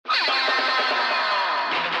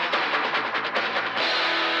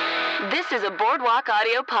This is a Boardwalk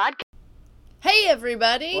Audio podcast. Hey,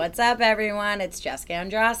 everybody. What's up, everyone? It's Jessica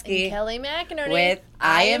Androsky. And Kelly McInerney. With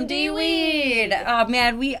IMD Weed. Oh,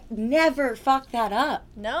 man, we never fuck that up.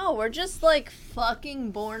 No, we're just, like,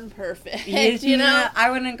 fucking born perfect, you know?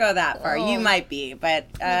 I wouldn't go that far. You might be, but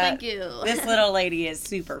thank you. This little lady is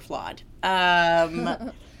super flawed. This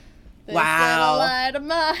wow. little light of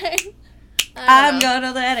mine. I'm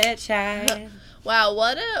gonna let it shine. Wow,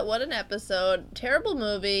 what an episode. Terrible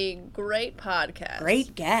movie, great podcast.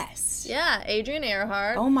 Great guest. Yeah, Adrienne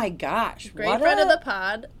Airhart. Oh my gosh. Great friend of the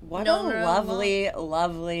pod. What a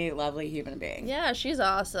lovely human being. Yeah, she's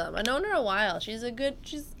awesome. I've known her a while.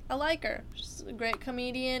 I like her. She's a great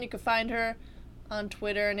comedian. You can find her on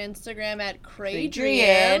Twitter and Instagram at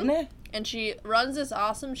Adrienne. And she runs this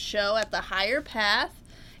awesome show at the Higher Path.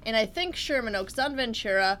 And I think Sherman Oaks on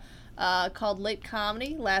Ventura. Called Late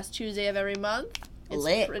Comedy, last Tuesday of every month. It's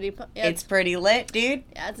lit. It's pretty lit, dude.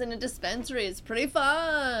 Yeah, it's in a dispensary. It's pretty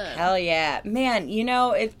fun. Hell yeah. Man, you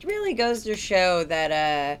know, it really goes to show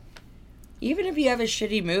that even if you have a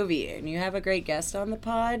shitty movie and you have a great guest on the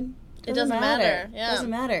pod, it doesn't matter. Yeah. It doesn't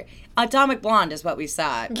matter. Atomic Blonde is what we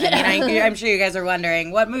saw. Yeah. I mean, I'm sure you guys are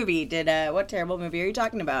wondering, what terrible movie are you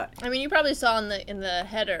talking about? I mean, you probably saw in the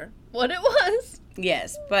header what it was.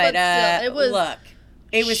 Yes, but still, it was... Look.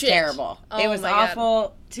 It was terrible. Oh, it was awful.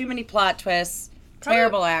 God. Too many plot twists. Probably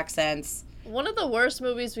terrible accents. One of the worst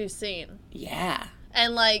movies we've seen. Yeah.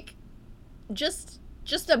 And, like, just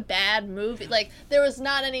a bad movie. Like, there was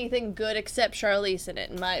not anything good except Charlize in it,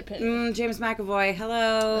 in my opinion. James McAvoy,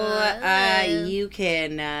 hello. You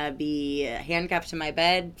can be handcuffed to my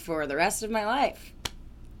bed for the rest of my life.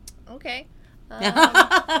 Okay.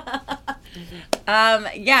 Yeah,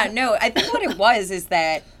 no, I think what it was is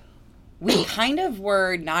that we kind of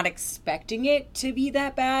were not expecting it to be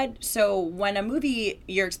that bad. So when a movie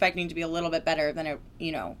you're expecting to be a little bit better than it,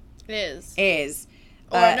 is.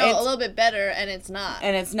 Or a little bit better and it's not.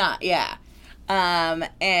 And it's not, yeah.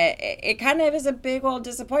 It kind of is a big old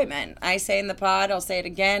disappointment. I say in the pod, I'll say it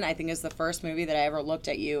again. I think it's the first movie that I ever looked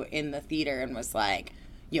at you in the theater and was like,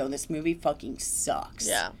 yo, this movie fucking sucks.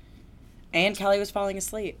 Yeah. And Kelly was falling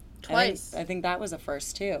asleep. Twice. I think that was a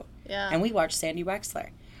first, too. Yeah. And we watched Sandy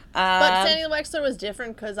Wexler. But Sandy Wexler was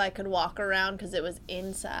different because I could walk around because it was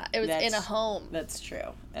inside. It was in a home. That's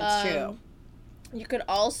true. That's true. You could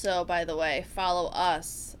also, by the way, follow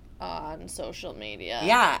us on social media.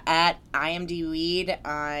 Yeah, at IMDweed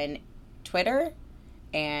on Twitter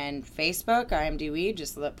and Facebook, IMDweed.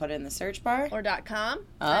 Just put it in the search bar. Or .com.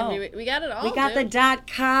 Oh. We got it all, We got the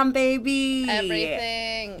 .com, baby.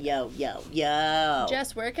 Everything. Yo.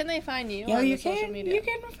 Jess, where can they find you on social media? You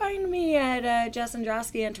can find me at Jess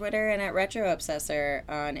Androsky on Twitter and at Retro Obsessor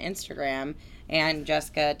on Instagram and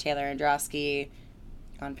Jessica Taylor Androsky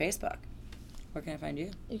on Facebook. Where can I find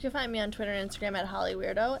you? You can find me on Twitter and Instagram at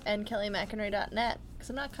HollyWeirdo and KellyMcInerney.net because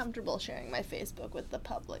I'm not comfortable sharing my Facebook with the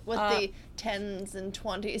public, with the 10s and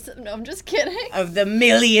 20s. No, I'm just kidding. Of the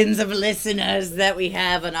millions of listeners that we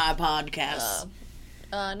have on our podcast.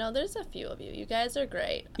 No, there's a few of you. You guys are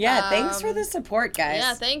great. Yeah, thanks for the support, guys.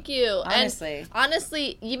 Yeah, thank you. Honestly. And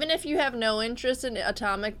honestly, even if you have no interest in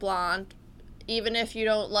Atomic Blonde, even if you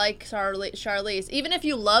don't like Charlize, even if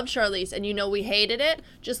you love Charlize and you know we hated it,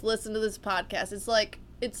 just listen to this podcast.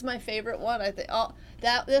 It's my favorite one, I think.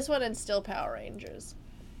 This one and still Power Rangers.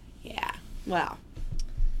 Yeah. Well,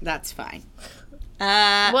 that's fine.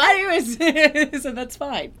 What? Anyways, so that's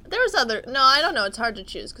fine. There was I don't know. It's hard to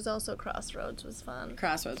choose because also Crossroads was fun.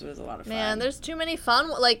 Crossroads was a lot of fun. Man, there's too many fun.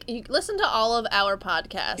 Like, you listen to all of our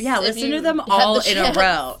podcasts. Yeah, listen to them all in a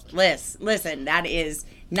row. Listen, that is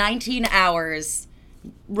 19 hours,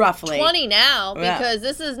 roughly. 20 now, because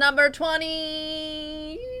this is number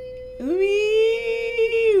 20.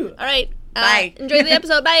 Woo! All right. Bye. Enjoy the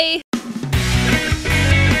episode. Bye.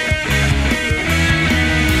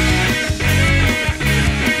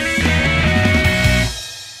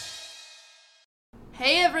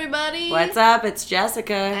 Hey, everybody. What's up? It's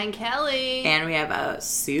Jessica. And Kelly. And we have a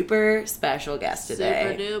super special guest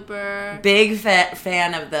today. Super duper. Big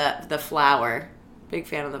fan of the flower. Big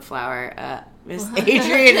fan of the flower. Miss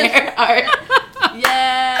Adrienne Airhart. Yay!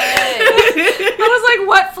 I was like,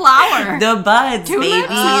 what flower? The buds, baby.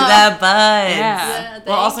 The buds. Yeah.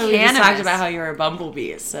 Well, also, we just Cannabis. talked about how you're a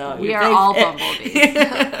bumblebee, so we are all bumblebees.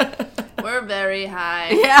 We're very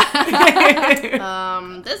high. Yeah.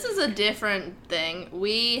 This is a different thing.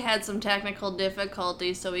 We had some technical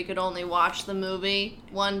difficulties, so we could only watch the movie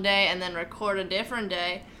one day and then record a different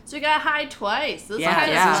day. So we got high twice. This This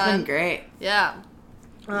has been great. Yeah.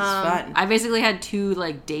 fun. I basically had 2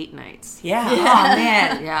 like date nights. Yeah. Oh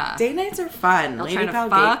man. Yeah. Date nights are fun. I'll Lady try to Pal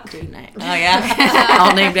fuck. date night. Oh yeah.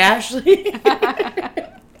 All named Ashley.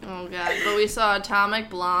 Oh god, but we saw Atomic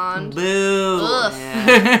Blonde. Boo. Ugh.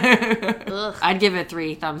 Yeah. Ugh. I'd give it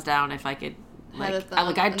 3 thumbs down if I could. Had a Like, thumb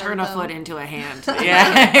I'd and turn a a thumb. foot into a hand.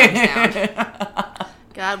 Yeah.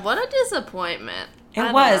 God, what a disappointment. I It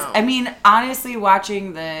don't was. know. I mean, honestly,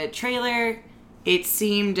 watching the trailer, it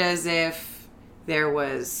seemed as if there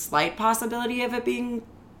was slight possibility of it being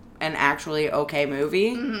an actually okay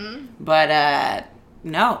movie. Mm-hmm. But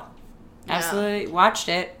no. Absolutely watched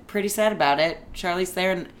it. Pretty sad about it. Charlize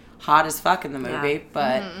Theron, hot as fuck in the movie,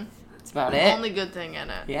 but that's about it. Only good thing in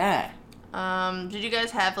it. Yeah. Did you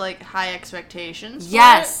guys have like high expectations? For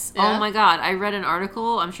Yes. it? Yeah? Oh my god. I read an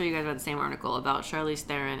article. I'm sure you guys read the same article about Charlize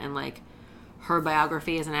Theron and like her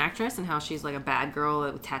biography as an actress and how she's like a bad girl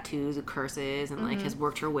with tattoos and curses and like has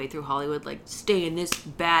worked her way through Hollywood, like staying this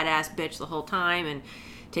badass bitch the whole time and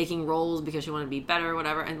taking roles because she wanted to be better or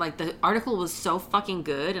whatever. And like the article was so fucking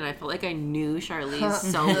good and I felt like I knew Charlize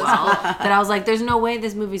so well that I was like, there's no way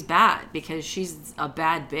this movie's bad because she's a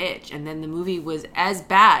bad bitch. And then the movie was as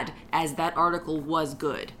bad as that article was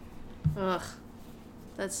good. Ugh.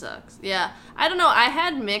 That sucks. Yeah. I don't know. I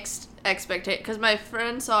had mixed expectations because my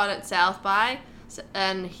friend saw it at South by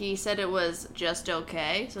and he said it was just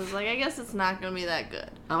okay. So I was like, I guess it's not going to be that good.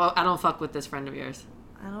 I don't fuck with this friend of yours.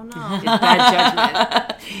 I don't know. It's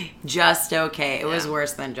bad judgment. Just okay. It was Yeah.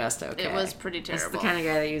 worse than just okay. It was pretty It's terrible. the kind of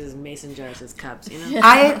guy that uses mason jars as cups, you know?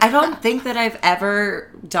 I don't think that I've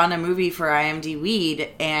ever done a movie for IMD Weed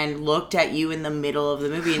and looked at you in the middle of the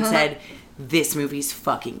movie and said, this movie's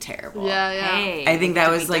fucking terrible. Yeah, yeah. Hey, I think that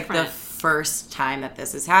to was be like the different. first time that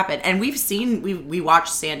this has happened. And we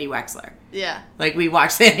watched Sandy Wexler. Yeah. Like we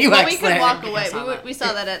watched Sandy Well, Wexler. we could walk away. saw that. We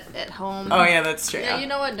saw that at home. Oh yeah, that's true. Yeah, you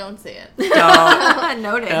know what? Don't see it. Don't.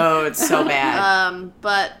 Noted. Oh, it's so bad.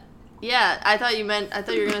 But yeah, I thought you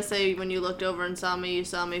were gonna say when you looked over and saw me, you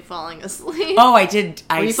saw me falling asleep. Oh, I did.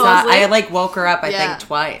 I you fall saw. asleep? I like woke her up. I Yeah. think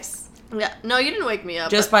twice, Yeah. No, you didn't wake me up.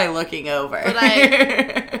 just by looking over.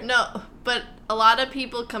 But no, but a lot of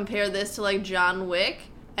people compare this to like John Wick,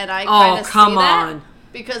 and I kind of come see that on.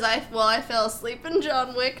 because I fell asleep in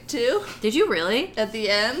John Wick too Did you really? at the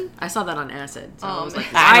end. I saw that on acid, so I was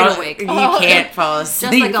like man. I wide don't- awake. You Oh. can't fall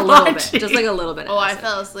asleep. Just like a little bit. watching. Just like a little bit. Oh, I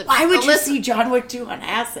fell asleep. Why would But you listen- see John Wick 2 on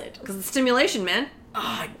acid? Because it's stimulation, man.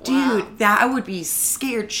 Oh, dude, that I would be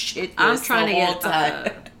scared shitless. I'm trying the to whole get.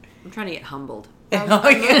 time. I'm trying to get humbled. Oh,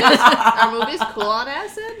 yeah. Are movies cool on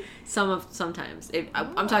acid? Sometimes.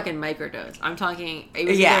 I'm talking microdose. I'm talking. It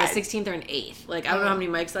was Yeah. either a 16th or an 8th. Like I don't know how many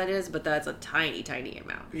mics that is, but that's a tiny, tiny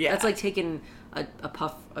amount. Yeah. That's like taking a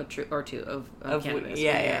puff or two of cannabis.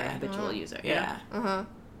 yeah, when you're yeah. a habitual user. you Yeah.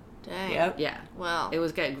 Dang. Yep. know? Yeah. Well. It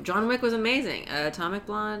was good. John Wick was amazing. Atomic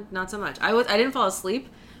Blonde, not so much. I didn't fall asleep,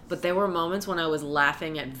 but there were moments when I was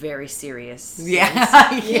laughing at very serious scenes.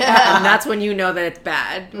 Yeah. Yeah. And that's when you know that it's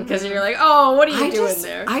bad because you're like, oh, what are you doing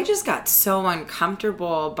there? I just got so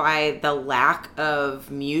uncomfortable by the lack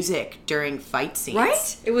of music during fight scenes.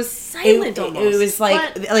 Right? It was silent almost. It was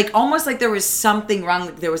like almost like there was something wrong.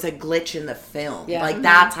 Like there was a glitch in the film. Yeah. Like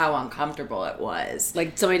that's how uncomfortable it was.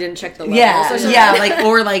 like somebody didn't check the levels. Yeah, or something. yeah, like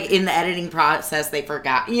or like in the editing process they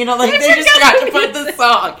forgot. You know, like they just forgot to put the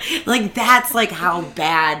song. Like that's like how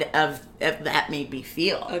bad of that made me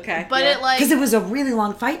feel. Okay. But yeah. it like Because it was a really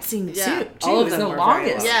long fight scene Yeah. too. all It of was them the were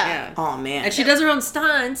longest. very long. Yeah. Oh man. And she does her own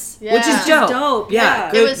stunts, Yeah. Which is dope. Yeah.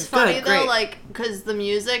 it Good, was funny good, though, great. like because the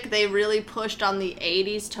music they really pushed on the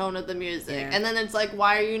 '80s tone of the music, Yeah. and then it's like,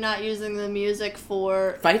 why are you not using the music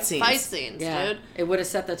for Fight scenes. Fight scenes, Yeah. dude. It would have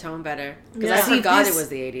set the tone better. Because Yeah. I See, forgot this- it was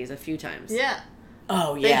the 80s a few times. Yeah.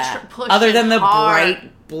 Oh They yeah. pushed Other it than the hard.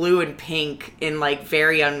 bright blue and pink in like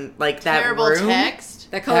very like that Terrible room. text.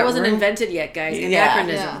 That color That wasn't room- invented yet, guys. Yeah.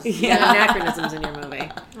 Anachronisms. Yeah. You got anachronisms in your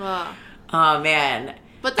movie. Ugh. Oh man.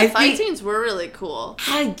 But the I fight think- scenes were really cool.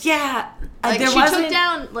 Yeah. Like there she wasn't. took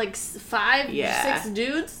down like 5, Yeah. 6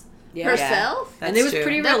 dudes Yeah. herself. That's And it was true.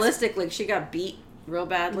 pretty That's- realistic. Like, she got beat real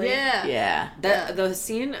badly. Yeah. Yeah. The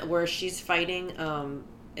scene where she's fighting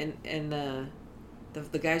in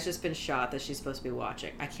the guy's just been shot that she's supposed to be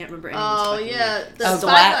watching. I can't remember anyone's Oh fucking yeah, name. the Oh,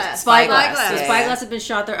 spyglass. Spyglass. So Yeah. Spyglass had been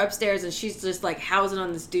shot. They're upstairs, and she's just like housing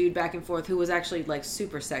on this dude back and forth, who was actually like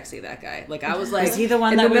super sexy. That guy, like I was like, Was he the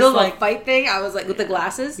one in that the middle was, of like- a fight thing? I was like with the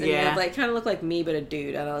glasses, and Yeah. he had, like kind of looked like me, but a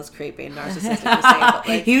dude. I know it's creepy and narcissistic to say, but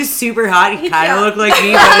like, He was super hot. He kind of Yeah. looked like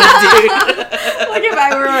me, but a dude. like if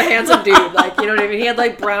I were a handsome dude, like you know what I mean. He had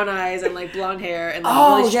like brown eyes and like blonde hair and like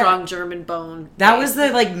Oh, really yeah. strong German bone. That face. was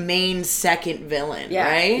the like main second villain. villain,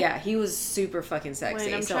 right? Yeah, he was super fucking sexy.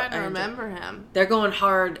 Wait, I'm So trying to I remember him. They're going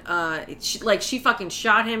hard. She fucking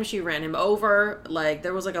shot him. She ran him over. Like,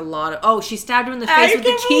 there was like a lot of. Oh, she stabbed him in the face with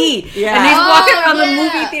the key. Yeah. And he's walking around the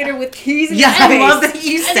yeah. movie theater with keys in Yeah, his face. I love that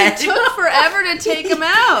you And said it took forever to take him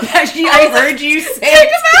out. I heard you say Take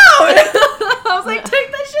him out! I was like,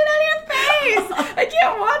 take that shit out of your face! I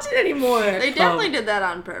can't watch it anymore. They definitely did that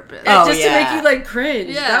on purpose. Oh, Just to yeah. make you like cringe.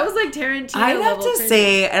 Yeah. That was like Tarantino. I have level to cringe.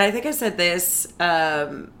 say, and I think I said this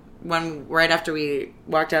when right after we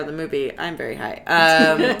walked out of the movie. I'm very high.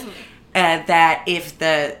 That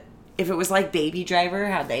if it was like Baby Driver,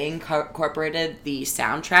 how they incorporated the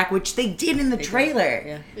soundtrack, which they did in the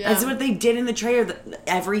trailer. Yeah. That's what they did in the trailer.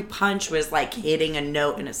 Every punch was like hitting a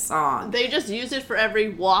note in a song. They just used it for every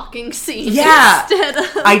walking scene. Yeah. Instead of...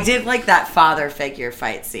 I did like that father figure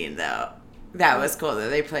fight scene though. That was cool that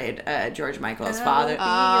they played George Michael's father.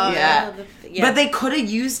 Yeah. But they could have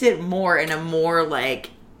used it more in a more like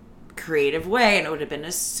creative way, and it would have been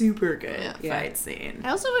a super good fight scene. I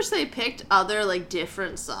also wish they picked other like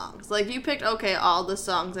different songs. Like you picked all the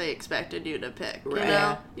songs they expected you to pick. You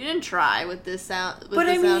know, you didn't try with this sound. With But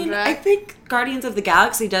the I mean, soundtrack. I think Guardians of the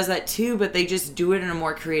Galaxy does that too, but they just do it in a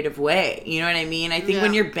more creative way. You know what I mean? I think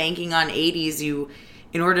when you're banking on 80s,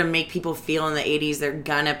 in order to make people feel in the 80s, they're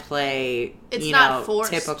gonna play, it's not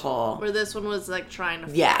forced, typical. Where this one was like trying to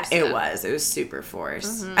force It was super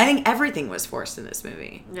forced. Mm-hmm. I think everything was forced in this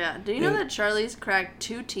movie. Yeah. Do you know that Charlize cracked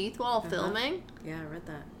 2 teeth while filming? Yeah, I read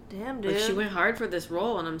that. Damn, dude. Like, she went hard for this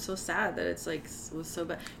role, and I'm so sad that it's like was so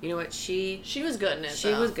bad. You know what? She was good in it.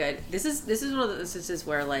 She was good. This is one of those instances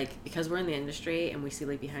where, like, because we're in the industry and we see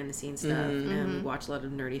like behind the scenes stuff and we watch a lot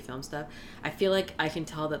of nerdy film stuff, I feel like I can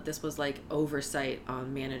tell that this was like oversight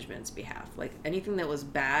on management's behalf. Like anything that was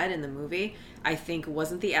bad in the movie, I think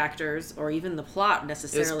wasn't the actors or even the plot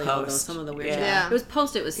necessarily. Although some of the weird shit. Yeah. It was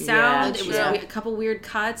post. It was sound. Yeah, it was a couple weird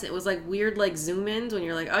cuts. It was like weird like zoom ins when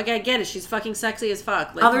you're like, okay, I get it. She's fucking sexy as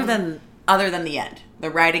fuck. Like, Other than the end. The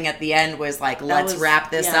writing at the end was like, let's wrap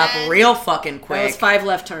this up And real fucking quick. That was 5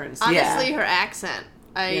 left turns. Honestly, her accent.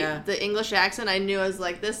 The English accent, I knew I was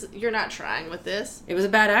like, this, you're not trying with this. It was a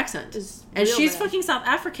bad accent. And real she's bad. fucking South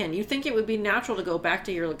African. You think it would be natural to go back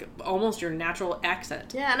to your like, almost your natural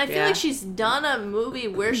accent. Yeah, and I feel like she's done a movie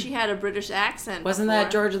where she had a British accent. Wasn't before.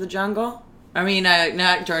 that George of the Jungle? I mean,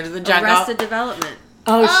 not George of the Jungle. Arrested Development.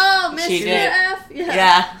 Oh, she Mr. did. F.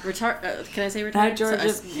 Yeah. Can I say retired? George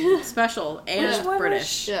Special and Which one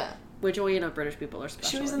British. Yeah. Which, well, you know, British people are special.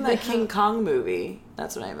 She was in that King Kong movie.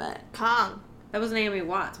 That's what I meant. Kong. That was Naomi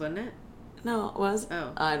Watts, wasn't it? No, it was?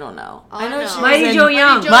 Oh. I don't know. I know. she was Mighty in Joe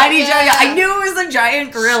Young. Mighty Joe Young. I knew it was a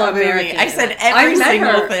giant gorilla movie. American. I said I every met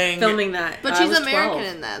single her thing. filming that. But I she's was American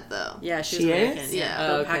 12. in that, though. Yeah, she was She American. is? Yeah, Yeah.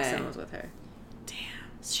 Bill Okay. Paxton was with her.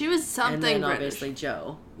 She was something And then British. obviously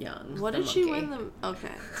Joe Young. What the did she monkey. win the...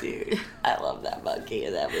 Okay. Dude, I love that monkey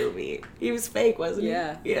in that movie. He was fake, wasn't he?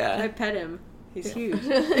 Yeah. I Yeah. pet him. He's huge.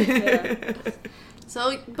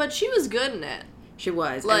 So, but she was good in it. She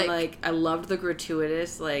was. Like- And, like, I loved the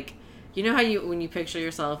gratuitous, like, you know how when you picture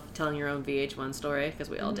yourself telling your own VH1 story, because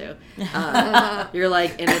we all do, you're,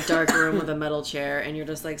 like, in a dark room with a metal chair, and you're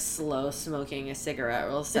just, like, slow smoking a cigarette,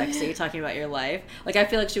 real sexy, talking about your life. Like, I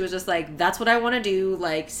feel like she was just, like, that's what I want to do,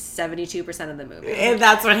 like, 72% of the movie. And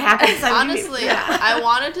that's what happens. Honestly, I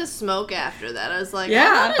wanted to smoke after that. I was like,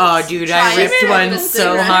 Yeah. Oh, dude, I Try ripped smoking one a so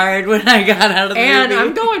cigarette. hard when I got out of the And movie.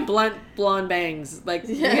 I'm going blonde bangs. Like,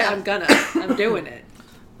 yeah, I'm doing it.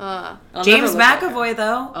 I'll James never look like her. McAvoy,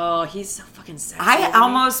 though. Oh, he's so fucking sexy. I isn't he?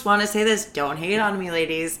 almost want to say this. Don't hate on me,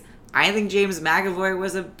 ladies. I think James McAvoy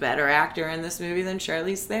was a better actor in this movie than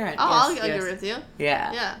Charlize Theron. Oh, I'll Yes, agree yes. with you.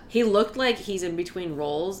 Yeah. Yeah. He looked like he's in between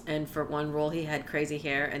roles, and for one role he had crazy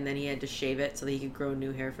hair, and then he had to shave it so that he could grow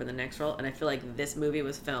new hair for the next role. And I feel like this movie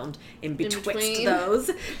was filmed in betwixt between. those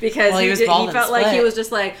because Well, he was he bald and felt like he split. was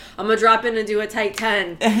just like, I'm gonna drop in and do a tight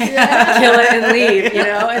 10, kill it and leave, you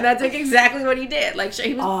know. And that's like exactly what he did. Like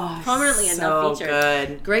he was prominently so enough featured.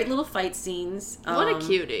 good. Great little fight scenes. What a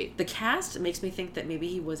cutie. The cast makes me think that maybe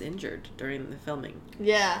he was injured during the filming.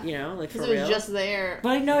 Yeah. You know, like for Because it real. was just there. But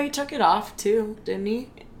I know he took it off too, didn't he?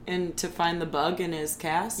 And to find the bug in his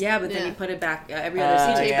cast. Yeah, but then Yeah. he put it back every other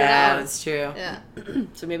season. tapered yeah, out. that's true. Yeah.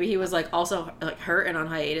 So maybe he was like also like hurt and on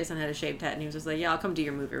hiatus and had a shaved head, and he was just like, "Yeah, I'll come do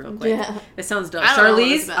your movie real quick." Yeah. It sounds dope. I don't know what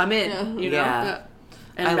it's Charlize, about. I'm in. Yeah. You know. Yeah.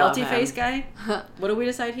 And I love melty him. face guy. What do we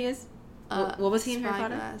decide he is? What was he in Harry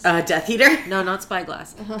Potter? Spyglass. Death Eater? No, not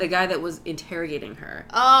Spyglass. The guy that was interrogating her.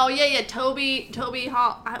 Oh, yeah. Toby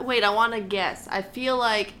Hall. Wait, I want to guess. I feel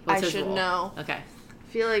like What's I his should role? know. Okay.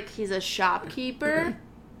 I feel like he's a shopkeeper.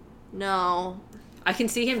 No. I can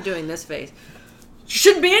see him doing this face.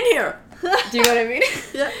 shouldn't be in here. Do you know what I mean?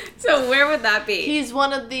 Yeah. So where would that be? He's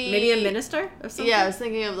one of the... Maybe a minister of something? Yeah, I was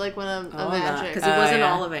thinking of like one of magic. Because he wasn't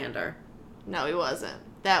yeah. Ollivander. No, he wasn't.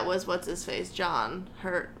 That was, what's his face? John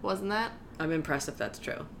Hurt, wasn't that? I'm impressed if that's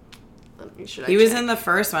true. He was in the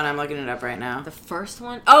first one. I'm looking it up right now. The first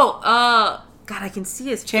one? Oh, God, I can see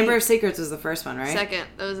his Chamber of face. Secrets was the first one, right? Second.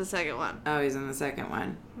 That was the second one. Oh, he's in the second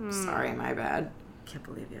one. Sorry, my bad. Can't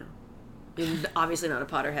believe you. You're obviously not a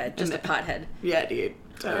Potterhead, just a pothead. Yeah, dude.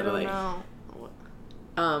 Totally. I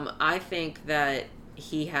don't know. I think that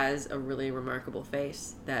he has a really remarkable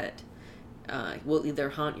face that will either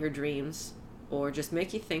haunt your dreams or just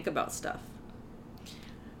make you think about stuff.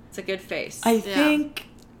 It's a good face. I think...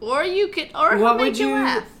 Or you could... Or What he'll make would you you-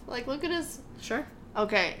 laugh. Like, look at his... Sure.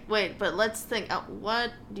 Okay, wait, but let's think.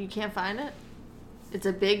 What? You can't find it? It's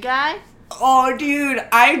a big guy? Oh, dude,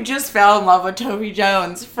 I just fell in love with Toby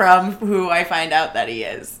Jones from who I find out that he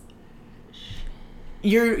is.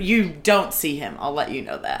 You don't see him. I'll let you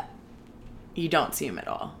know that. You don't see him at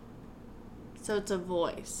all. So it's a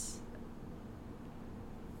voice.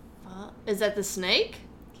 Is that the snake?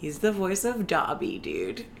 He's the voice of Dobby,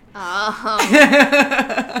 dude.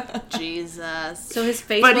 Oh, Jesus. So his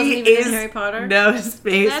face But wasn't he even is in Harry Potter? No, his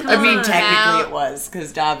face. That I mean, doesn't technically count. it was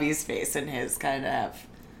because Dobby's face and his kind of have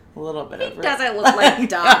a little bit of. He doesn't look like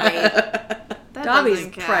Dobby. That Dobby's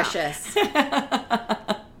doesn't count. precious.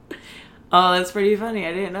 Oh, that's pretty funny.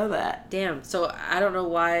 I didn't know that. Damn. So I don't know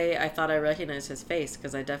why I thought I recognized his face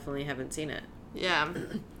because I definitely haven't seen it. Yeah.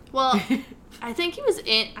 Well, I think he was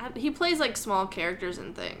in... He plays, like, small characters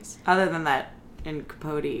and things. Other than that, in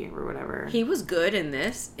Capote or whatever. He was good in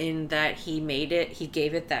this in that he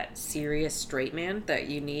gave it that serious straight man that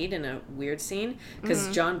you need in a weird scene. Because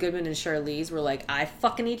John Goodman and Charlize were like, eye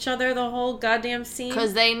fucking each other the whole goddamn scene.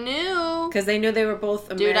 Because they knew. Because they knew they were both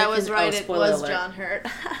American. Dude, I was right. It spoiler was alert. John Hurt.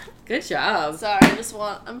 Good job. Sorry,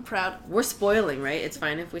 I'm proud. We're spoiling, right? It's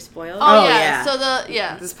fine if we spoil. Oh, Oh, yeah.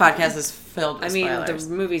 yeah. So This podcast is filled with I mean, spoilers.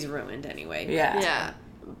 the movie's ruined anyway. Yeah. Yeah.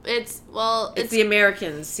 It's It's the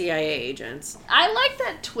American CIA agents. I like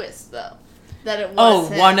that twist, though. That it was Oh,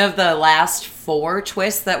 him. one of the last 4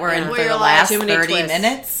 twists that were in Yeah. for Where the you're like, last too many 30 twists.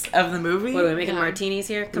 minutes of the movie. What are we making Yeah. martinis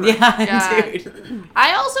here? Come on. Yeah, God. dude.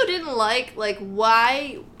 I also didn't like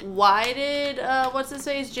why did what's his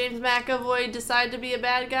face James McAvoy decide to be a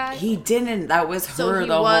bad guy? He didn't. That was her So he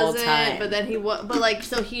the whole wasn't, time. but then he was, but like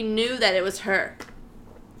so he knew that it was her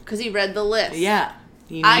because he read the list. Yeah.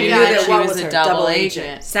 He I knew got that it. she What was was a her? double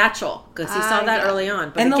agent. Satchel, because he I saw that got early on.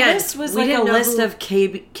 But And again, the list was we like a didn't know list who- of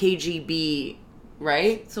KGB,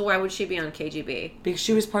 right? So why would she be on KGB? Because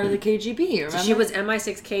she was part of the KGB, remember? So she was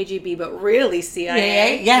MI6 KGB, but really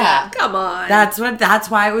CIA. Yeah. Come on. That's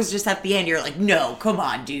why it was just at the end. You're like, no, come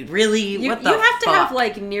on, dude. Really? you what the have to fuck? have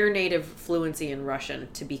like near native fluency in Russian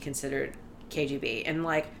to be considered KGB, and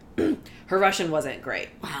like her Russian wasn't great.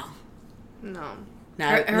 Wow. No,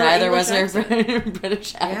 her Neither was her English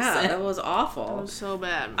British accent. Yeah, that was it awful. was so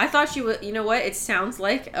bad. I thought she was. You know what? It sounds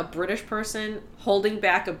like a British person holding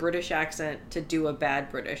back a British accent to do a bad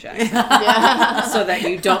British accent, Yeah. so that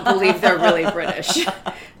you don't believe they're really British.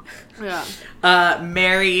 Yeah.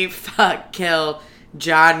 Marry, fuck, kill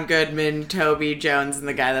John Goodman, Toby Jones, and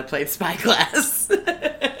the guy that played Spyglass.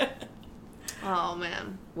 Oh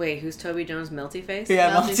man. Wait, who's Toby Jones? Melty Face?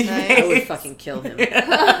 Yeah, Melty Melty Face. I would Face. fucking kill him.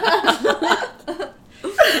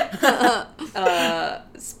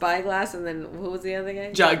 Spyglass, and then who was the other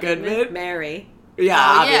guy? John Goodman? Mary. Yeah,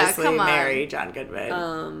 Oh, yeah, obviously, come on. Mary, John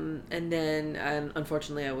Goodman. And then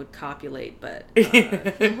unfortunately I would copulate, but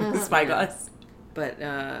Spyglass.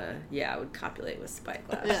 yeah, I would copulate with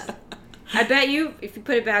Spyglass. Yeah. I bet you if you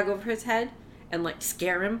put a bag over his head and like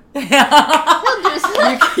scare him, you could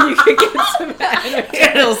get some energy.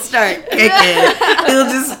 It'll start kicking. He'll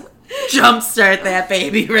just jumpstart that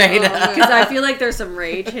baby right up. Because I feel like there's some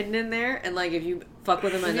rage hidden in there, and like if you fuck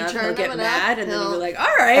with him you enough, turn he'll get him mad, enough, and then he'll- you'll be like,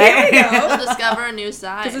 all right, here we go. He'll discover a new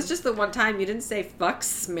side. Because it's just the one time you didn't say fuck,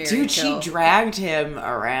 smear, Dude, and she kill. dragged him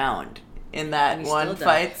around in that And he one still does.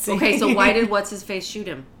 fight scene. Okay, so why did what's his face shoot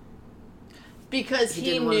him? because He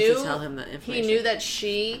he didn't knew want to tell him that he information. knew that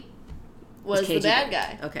she was the KGB. bad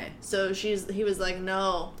guy. Okay. So he was like,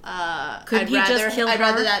 no. Couldn't he just kill I'd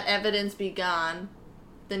rather her? that evidence be gone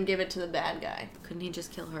than give it to the bad guy. Couldn't he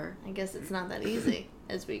just kill her? I guess it's not that easy,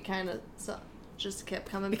 as we kind of just kept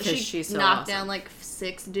coming. Because she she's so knocked awesome. down like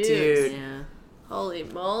 6 dudes. Dude. Yeah. Holy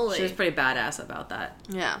moly! She was pretty badass about that.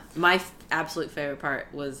 Yeah. My absolute favorite part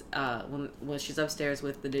was when she's upstairs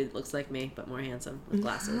with the dude that looks like me but more handsome with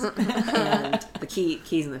glasses and the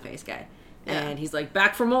keys in the face guy, Yeah. and he's like,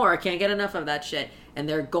 back for more, I can't get enough of that shit. and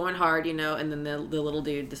they're going hard, you know, and then the little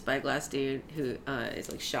dude, the spyglass dude, who is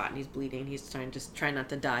like shot and he's bleeding, he's trying not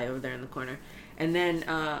to die over there in the corner. And then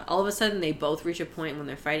all of a sudden they both reach a point when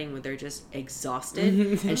they're fighting where they're just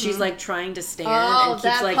exhausted, and she's like trying to stand and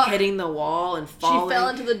keeps like hitting the wall and falling. She fell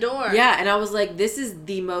into the door. Yeah, and I was like, this is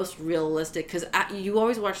the most realistic, because you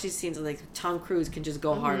always watch these scenes of like Tom Cruise can just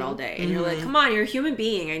go hard all day, and you're like, come on, you're a human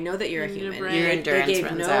being. I know that you're a human. Your endurance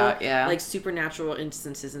runs out. Yeah, like supernatural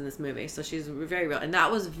instances in this movie, so she's very real, and that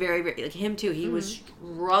was very, very like him too. He was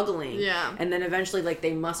struggling. Yeah, and then eventually like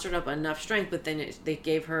they mustered up enough strength, but then they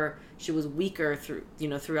gave her. She was weaker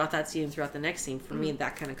throughout that scene and throughout the next scene. For me,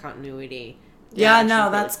 that kind of continuity. Yeah, no,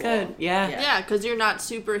 that's really cool. Good. Yeah, because you're not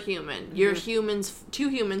superhuman. You're two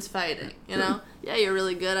humans fighting. You know. Yeah, you're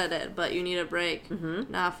really good at it, but you need a break.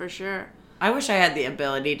 Nah, for sure. I wish I had the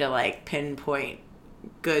ability to like pinpoint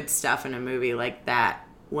good stuff in a movie like that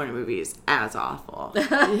when a movie is as awful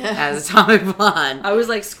as Atomic Blonde. I was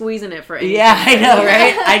like squeezing it for anything. Yeah, I know,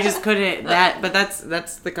 right? I just couldn't. But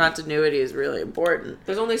that's the continuity is really important.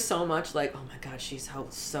 There's only so much like, oh my god, she's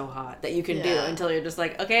so hot that you can do until you're just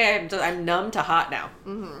like, okay, I'm numb to hot now.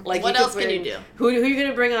 Like, what else can you do? Who are you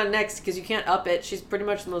gonna bring on next? Because you can't up it. She's pretty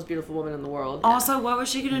much the most beautiful woman in the world. Also, what was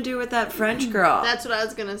she gonna do with that French girl? That's what I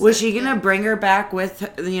was gonna say. Was she gonna bring her back with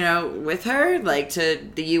her like to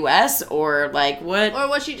the U.S. or like what? Or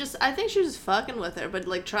was she just? I think she was just fucking with her, but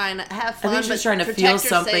like trying to have fun. I think she was trying to feel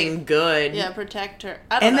something good. Yeah, protect her.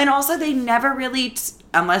 And then also they never really,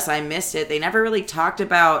 unless I missed it, they never really talked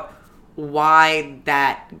about why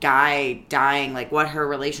that guy dying, like what her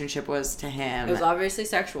relationship was to him. It was obviously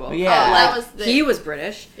sexual. Yeah, he was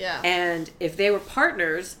British. Yeah, and if they were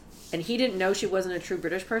partners. And he didn't know she wasn't a true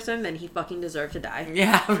British person, then he fucking deserved to die.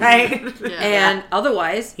 Yeah, right? And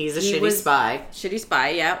otherwise... He's a shitty spy. Shitty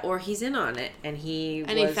spy, yeah. Or he's in on it. And he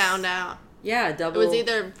found out. Yeah, double... It was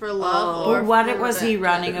either for love or... But what was he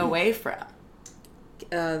running away from?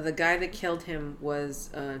 The guy that killed him was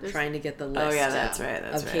trying to get the list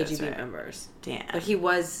of KGB members. Damn. But he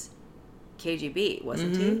was KGB,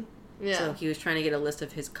 wasn't he? Yeah. So he was trying to get a list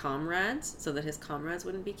of his comrades so that his comrades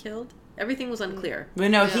wouldn't be killed. Everything was unclear. But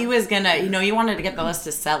no, he was gonna. He wanted to get the list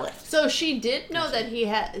to sell it. So she did know that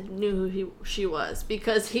he knew who she was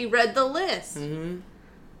because he read the list.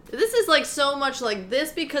 This is like so much like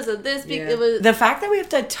this because of this. It was the fact that we have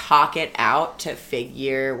to talk it out to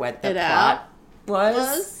figure what the plot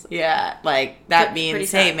was. Yeah, like that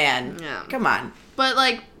means, hey man, come on. But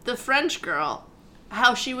like the French girl.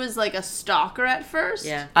 How she was like a stalker at first.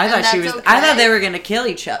 Yeah, I thought she was. Okay. I thought they were gonna kill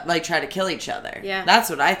each other, like try to kill each other. Yeah, that's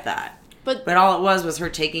what I thought. But all it was her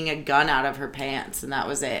taking a gun out of her pants, and that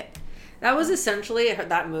was it. That was essentially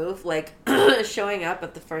that move, like showing up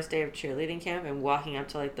at the first day of cheerleading camp and walking up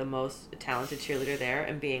to like the most talented cheerleader there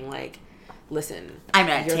and being like, "Listen, I'm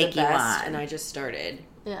gonna you're take the best, you on, and I just started."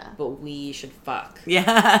 Yeah. But we should fuck. Yeah.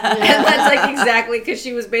 And that's like exactly because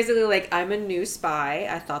she was basically like, I'm a new spy.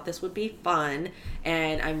 I thought this would be fun.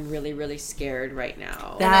 And I'm really, really scared right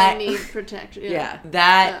now. And I need protection. Yeah.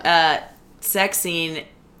 That sex scene,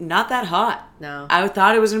 not that hot. No. I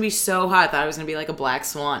thought it was going to be so hot. I thought it was going to be like a Black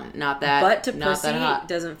Swan. Not that But to not pussy that hot.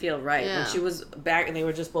 doesn't feel right. Yeah. When she was back and they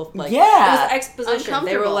were just both like, yeah. It was exposition.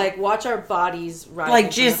 They were like, watch our bodies rise like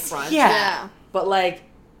from just, the front. Yeah. But like,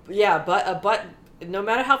 but no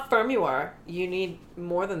matter how firm you are, you need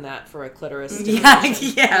more than that for a clitoris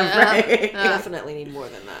stimulation. Right. You definitely need more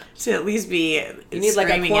than that. To at least be you need like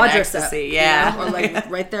a quadricep. Yeah. Or like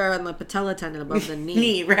right there on the patella tendon above the knee.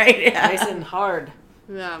 Knee, right? Yeah. Nice and hard.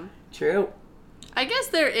 Yeah. True. I guess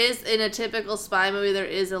there is, in a typical spy movie, there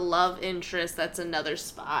is a love interest that's another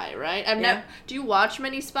spy, right? Do you watch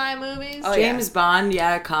many spy movies? Oh, James Bond,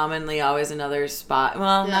 commonly always another spy.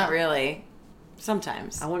 Well, not really.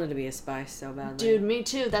 Sometimes. I wanted to be a spy so badly. Dude, me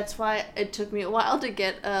too. That's why it took me a while to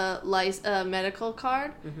get a medical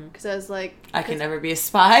card. Because I was like... I can never be a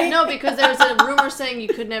spy? No, because there was a rumor saying you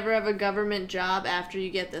could never have a government job after you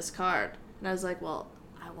get this card. And I was like, well,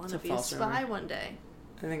 I want to be a spy one day.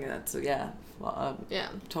 I think that's,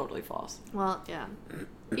 totally false. Well, yeah.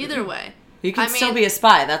 Either way. You can still be a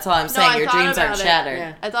spy. That's all I'm saying. Your dreams aren't shattered.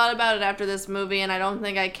 Yeah. I thought about it after this movie, and I don't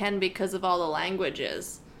think I can because of all the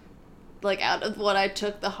languages. Like, out of what I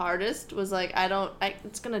took the hardest was, like,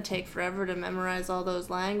 it's going to take forever to memorize all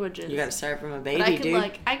those languages. You got to start from a baby, dude.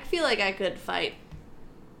 I feel like I could fight.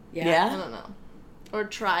 Yeah? I don't know. Or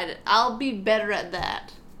try it. I'll be better at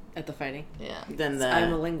that. At the fighting? Yeah.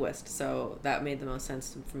 I'm a linguist, so that made the most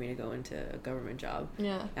sense for me to go into a government job.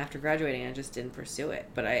 Yeah. After graduating, I just didn't pursue it.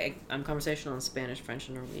 But I'm conversational in Spanish, French,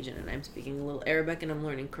 and Norwegian, and I'm speaking a little Arabic, and I'm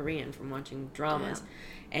learning Korean from watching dramas. Yeah.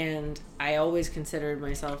 And I always considered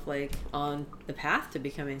myself, like, on the path to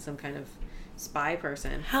becoming some kind of spy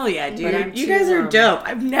person. Hell yeah, But I'm dude. You too, guys are dope.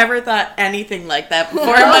 I've never thought anything like that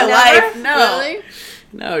before in No, my never? life. No. Really?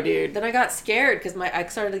 No, dude. Then I got scared because I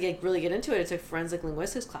started to really get into it. I took forensic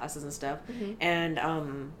linguistics classes and stuff, and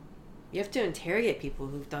you have to interrogate people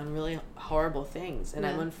who've done really horrible things. And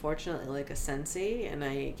I'm unfortunately like a sensei, and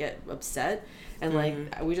I get upset. And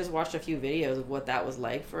like we just watched a few videos of what that was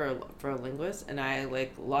like for a linguist, and I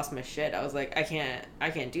like lost my shit. I was like, I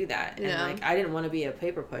can't do that. And like I didn't want to be a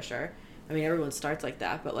paper pusher. I mean, everyone starts like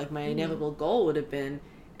that, but like my inevitable goal would have been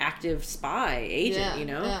active spy agent, you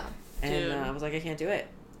know. Yeah. And I was like, I can't do it.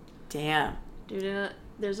 Damn. Dude,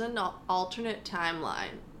 there's an alternate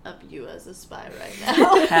timeline of you as a spy right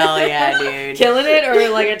now. Hell yeah, dude. Killing it, or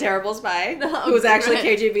like a terrible spy who's actually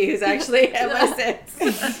right. KGB, who's actually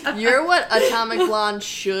MI6. You're what Atomic Blonde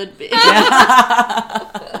should be.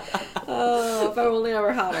 Oh, if I only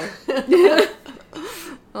ever hotter.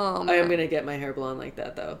 Oh, I am gonna get my hair blonde like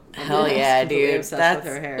that though. Hell yeah, Completely dude. obsessed That's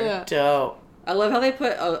with her hair. Yeah. dope. I love how they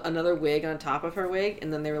put another wig on top of her wig,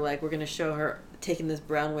 and then they were like, "We're gonna show her taking this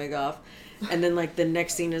brown wig off," and then like the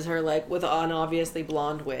next scene is her like with an obviously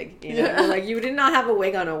blonde wig. You know, Yeah. You're like, you did not have a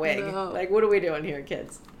wig on a wig. No. Like, what are we doing here,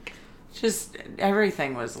 kids? Just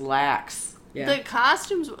everything was lax. Yeah. The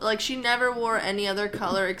costumes, like, she never wore any other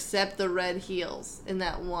color except the red heels in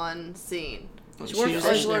that one scene. She She wore just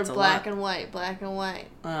wore fishnets a black lot. and white, black and white.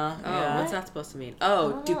 Oh, yeah. what's that supposed to mean?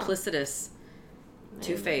 Oh, don't know. duplicitous,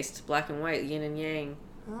 two-faced, black and white, yin and yang.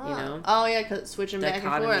 You know, Oh, yeah, 'cause switching back and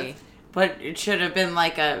dichotomy. forth. But it should have been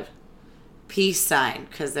like a peace sign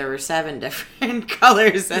because there were 7 different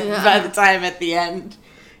colors by the time at the end.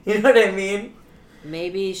 You know what I mean?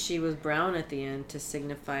 Maybe she was brown at the end to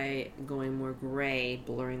signify going more gray,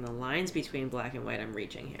 blurring the lines between black and white. I'm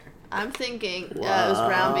reaching here. I'm thinking it was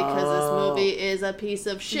brown because this movie is a piece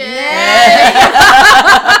of shit.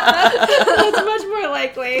 That's much more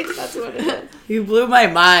likely. That's what it is. You blew my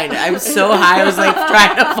mind. I was so high. I was like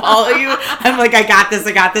trying to follow you. I'm like, I got this.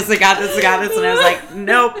 And I was like,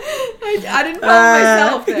 nope. I didn't follow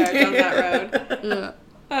myself there down that road. Yeah.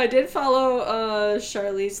 I did follow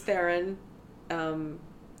Charlize Theron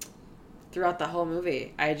throughout the whole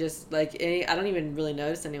movie. I just I don't even really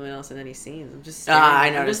notice anyone else in any scenes. I'm just staring. I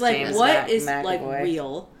I'm noticed just like, James what is like McAvoy.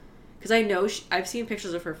 real? Because I know I've seen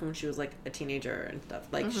pictures of her from when she was like a teenager and stuff.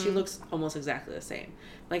 Like she looks almost exactly the same.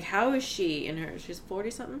 Like how is she in her? She's 40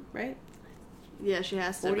 something, right? Yeah, she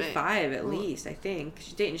has to 45 at least, I think.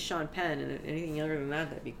 She's dating Sean Penn, and anything younger than that,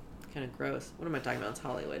 that'd be kind of gross. What am I talking about? It's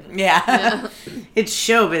Hollywood. Yeah. It's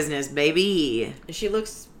show business, baby. And she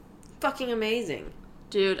looks fucking amazing. be.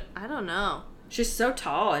 Dude, I don't know. She's so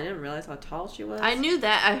tall. I didn't realize how tall she was. I knew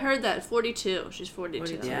that. I heard that. 42. She's 42.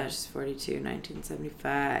 42. Yeah, she's 42,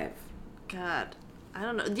 1975. God. I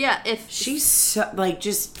don't know. Yeah, if... She's so, like,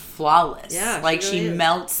 just flawless. Yeah, she like, really she is.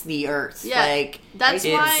 melts the earth. Yeah, Like, that's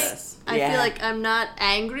it's- why I Yeah. feel like I'm not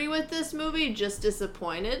angry with this movie, just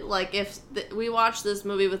disappointed. Like, if we watched this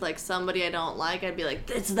movie with, like, somebody I don't like, I'd be like,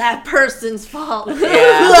 it's that person's fault.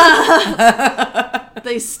 Yeah.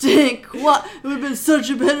 They stink. What? It would have been such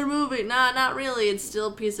a better movie. Nah, not really. It's still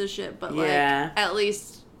a piece of shit. But, Yeah. like, at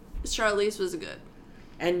least Charlize was good.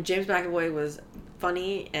 And James McAvoy was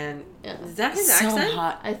funny, and Yeah. is that his so accent?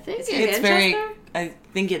 hot. I think Is he It's very, Manchester? I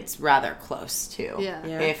think it's rather close, too. Yeah.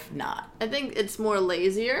 Yeah. If not. I think it's more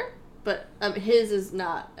lazier, but his is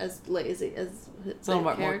not as lazy as his It's a little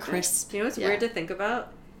bit more character. crisp. You know what's Yeah. weird to think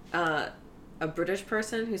about? A British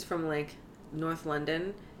person who's from, like, North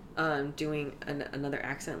London doing another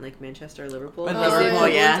accent like Manchester or Liverpool. Or It's Liverpool, the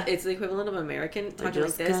equivalent- yeah. It's the equivalent of American talking like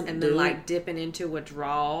just this can't and then do like it. dipping into a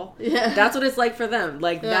drawl. Yeah. That's what it's like for them.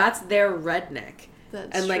 Like Yeah. that's their redneck.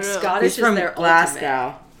 That's And like true. Scottish He's from is their ultimate.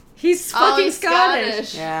 Glasgow. He's Oh, fucking he's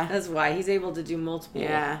Scottish. Yeah. That's why he's able to do multiple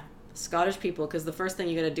Yeah. Scottish people, because the first thing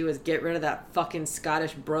you gotta do is get rid of that fucking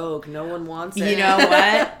Scottish brogue. No one wants it. You know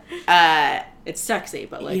what? It's sexy,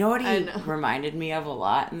 but like You know what I he know. reminded me of a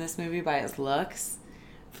lot in this movie by his looks?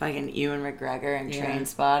 Fucking Ewan McGregor in Yeah.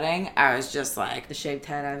 Trainspotting. I was just like, the shaved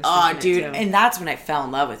head. I was oh, thinking it, dude. too. And that's when I fell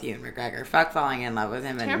in love with Ewan McGregor. Fuck falling in love with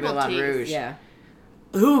him in Terrible Moulin teeth. Rouge. yeah,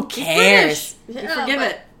 Who cares? Yeah, you forgive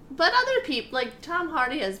but, it. But other people, like Tom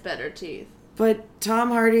Hardy, has better teeth. But Tom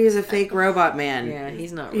Hardy is a fake robot man. Yeah,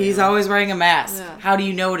 he's not. He's real. always wearing a mask. Yeah. How do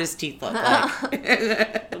you know what his teeth look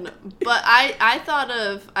like? But I thought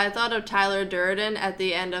of Tyler Durden at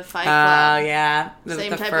the end of Fight Oh, Club. yeah. The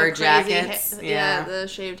Same type fur of crazy jackets. yeah, the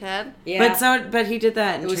shaved head. Yeah. But he did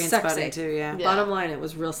that in It was sexy. Trainspotting too, yeah. Yeah. Bottom line, it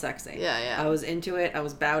was real sexy. Yeah, yeah. I was into it. I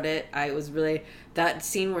was about it. I was really That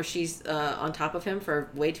scene where she's on top of him for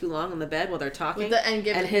way too long on the bed while they're talking,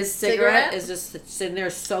 and his cigarette is just sitting there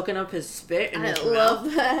soaking up his spit in his mouth. I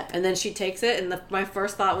love that. And then she takes it, and my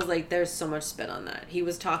first thought was like, "There's so much spit on that." He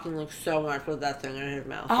was talking like so much with that thing in his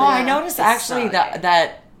mouth. Oh, I noticed actually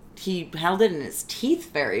that he held it in his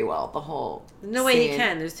teeth very well. The whole no way he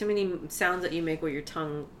can. There's too many sounds that you make with your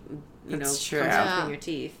tongue. Comes between your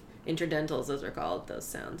teeth. Interdentals, those are called, those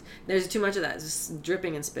sounds. There's too much of that. It's just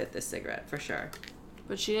dripping in spit, this cigarette, for sure.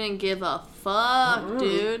 But she didn't give a fuck,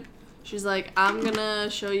 dude. She's like, I'm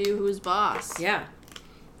gonna show you who's boss. Yeah.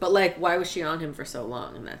 But, like, why was she on him for so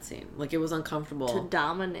long in that scene? Like, it was uncomfortable. To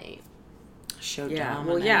dominate. Show dominance.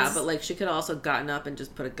 Well, yeah, but, like, she could have also gotten up and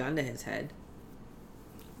just put a gun to his head.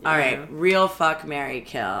 All right, real fuck, marry,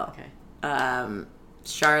 kill. Okay.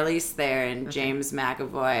 Charlize Theron, James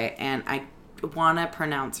McAvoy, and I want to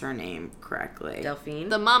pronounce her name correctly. Delphine?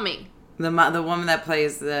 The mummy. The woman that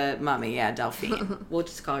plays the mummy, yeah, Delphine. We'll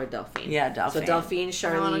just call her Delphine. Yeah, Delphine. So Delphine,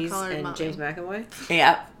 Charlize, and mummy. James McAvoy?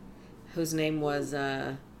 Yep. Whose name was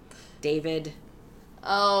David...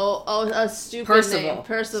 a stupid Percival. name.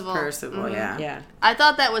 Percival. Percival, yeah. Yeah. I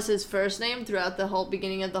thought that was his first name throughout the whole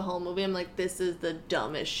beginning of the whole movie. I'm like, this is the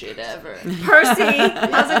dumbest shit ever. Percy!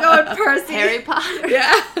 How's it going, Percy? Harry Potter.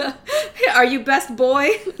 Yeah. Are you best boy?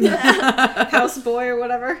 House boy or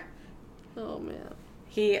whatever? Oh, man.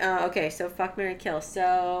 Okay, so fuck, marry, kill.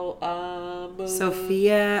 So,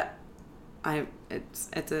 Sophia, it's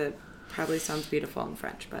probably sounds beautiful in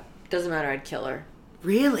French, but. Doesn't matter, I'd kill her.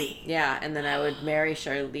 Really? Yeah, and then I would marry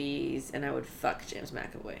Charlize, and I would fuck James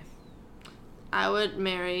McAvoy. I would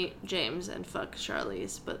marry James and fuck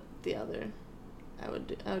Charlize, but the other, I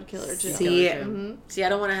would kill her too. See, See, I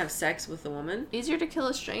don't want to have sex with a woman. Easier to kill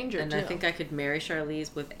a stranger, and too. I think I could marry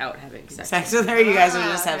Charlize without having sex. Sex with her, you guys would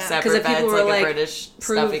just have separate beds, like a British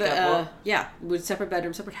stuffy couple. Yeah, with separate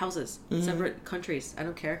bedrooms, separate houses, separate countries. I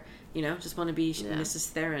don't care. You know, just want to be Mrs.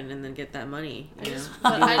 Theron and then get that money. You know?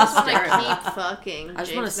 I just want to keep fucking I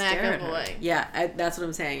just want to stare at her. McAvoy. Yeah, that's what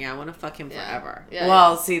I'm saying. Yeah, I want to fuck him forever. Yeah,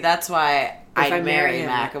 well, see, that's why I'd I marry him.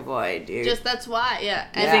 McAvoy, dude. Just that's why, yeah.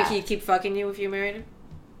 I think he'd keep fucking you if you married him?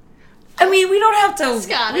 I mean, we don't have to.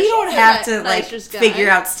 Scottish. We don't have to Nice like guy. figure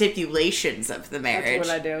out stipulations of the marriage.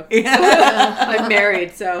 That's what I do. Yeah. I'm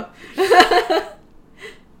married, so.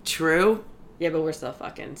 True. Yeah, but we're still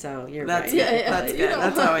fucking, so you're That's right. good. That's good.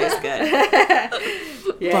 That's always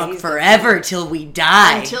good. Yeah, fuck forever till we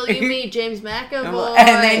die. Until you meet James McAvoy.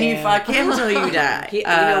 And then you fuck him till you die. You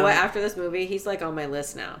know what? After this movie, he's like on my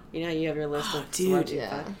list now. You know how you have your list of dude. celebs you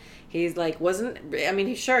fuck? He's like,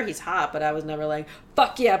 he's hot, but I was never like,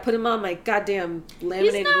 fuck yeah, put him on my goddamn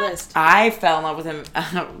laminated list. I fell in love with him,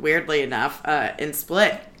 weirdly enough, in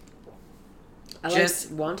Split.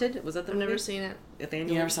 Just Wanted? Was that the I've movie? never seen it. You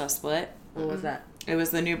never saw Split? What was that? It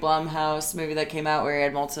was the new Blumhouse movie that came out where he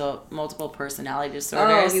had multiple personality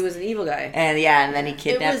disorders. Oh, he was an evil guy. And then he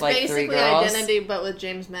kidnapped like 3 girls. It was basically Identity, but with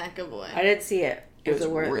James McAvoy. I didn't see it. It was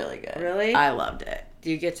really good. Really? I loved it. Do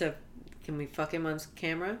you get to... Can we fuck him on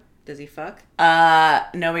camera? Does he fuck?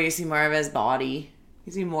 No, but you see more of his body.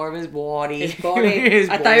 You see more of his body. His body?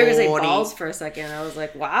 I thought you were going to say balls for a second. I was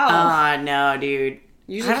like, wow. No, dude.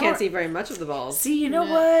 You usually can't see very much of the balls. See, you know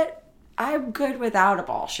what? I'm good without a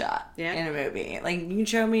ball shot in a movie. Like, you can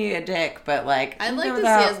show me a dick, but like... I'd like to see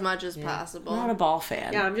as much as possible. I'm not a ball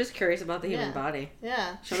fan. Yeah, I'm just curious about the human body.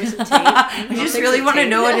 Yeah. Show me some tape. I just really want to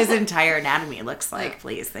know what his entire anatomy looks like,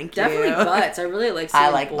 please. Thank you. Definitely butts. I really like seeing I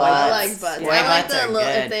like butts. I like butts. Boy I like butts are the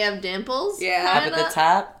good. if they have dimples. Yeah. Up at the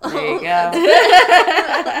top. There you go.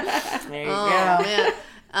 There you go. Man.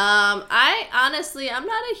 I honestly, I'm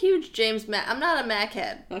not a huge I'm not a Mac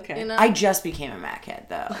head. Okay. You know? I just became a Mac head,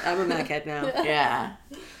 though. I'm a Mac head now. Yeah.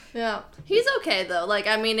 Yeah. He's okay, though. Like,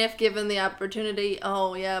 I mean, if given the opportunity,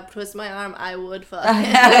 twist my arm, I would fuck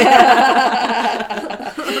him.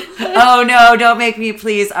 Oh, no, don't make me,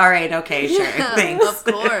 please. All right, okay, sure. Thanks. Of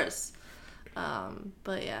course.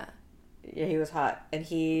 But yeah. Yeah, he was hot. And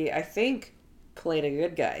he, I think, played a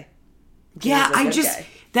good guy. Yeah,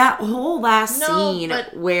 that whole last scene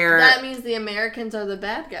but where... that means the Americans are the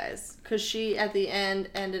bad guys. Because she, at the end,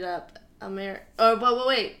 ended up but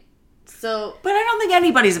wait. So... But I don't think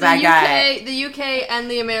anybody's a bad guy. The UK and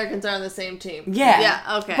the Americans are on the same team. Yeah.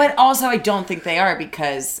 Yeah, okay. But also I don't think they are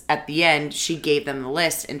because at the end she gave them the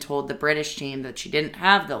list and told the British team that she didn't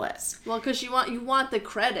have the list. Well, because you want the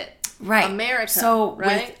credit. Right. America, so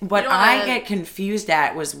right? What I get confused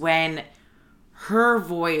at was when her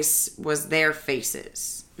voice was their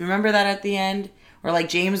faces. Remember that at the end? Where like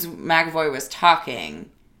James McAvoy was talking.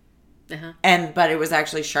 Uh-huh. But it was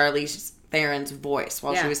actually Charlize Theron's voice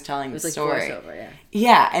while she was telling the like story. Voiceover, yeah.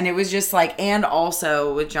 Yeah, and it was just like, and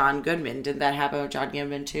also with John Goodman. Did that happen with John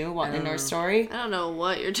Goodman too in her story? I don't know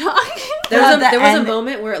what you're talking. There was a end-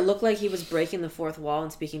 moment where it looked like he was breaking the fourth wall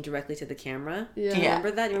and speaking directly to the camera. Yeah. Do you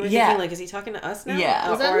remember that? You remember Yeah. thinking, like, is he talking to us now? Yeah.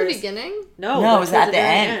 Was that Or in the is- beginning? No, it was at towards the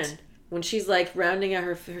very end. when she's like rounding out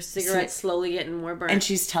her cigarette, slowly getting more burnt. And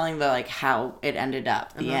she's telling the like how it ended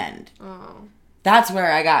up, the end. Oh. That's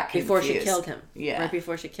where I got confused. before she killed him. Yeah. Right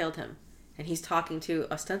before she killed him. And he's talking to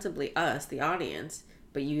ostensibly us, the audience,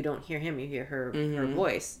 but you don't hear him. You hear her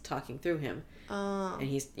voice talking through him. Oh. And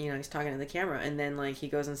he's talking to the camera. And then, like, he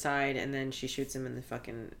goes inside and then she shoots him in the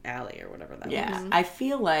fucking alley or whatever that Yeah, was. I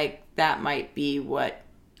feel like that might be what,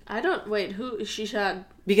 Wait, who she shot?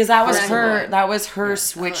 because that was Dragon her. Boy. That was her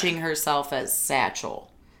switching herself as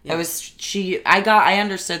Satchel. That was she. I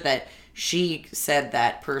understood that she said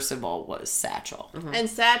that Percival was Satchel, And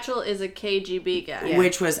Satchel is a KGB guy.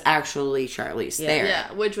 which was actually Charlize Theron.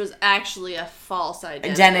 Yeah, which was actually a false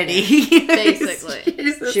identity. Basically.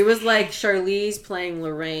 Jesus. She was like Charlize playing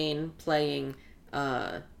Lorraine, playing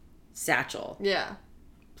Satchel, Yeah.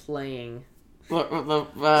 playing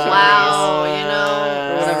Wow, you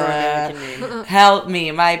know. whatever her name can name. Help me,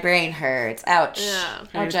 my brain hurts. Ouch. Yeah.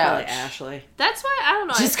 Her name's Ouch, probably ouch. Ashley. That's why, I don't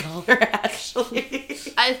know. Just call her Ashley.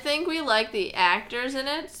 I think we like the actors in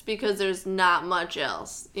it because there's not much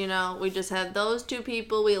else. You know, we just have those two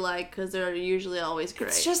people we like because they're usually always great.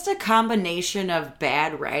 It's just a combination of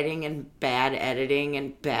bad writing and bad editing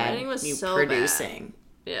and bad Writing was new so producing.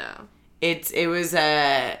 yeah. It was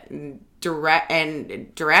a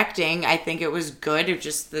directing. I think it was good. It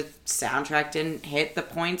just the soundtrack didn't hit the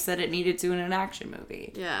points that it needed to in an action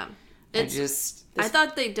movie. Yeah. I I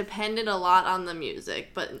thought they depended a lot on the music,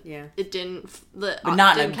 but Yeah. it didn't. But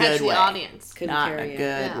not in a didn't catch good the way. audience. Couldn't not in carry a it.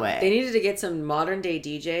 good Yeah. way. They needed to get some modern day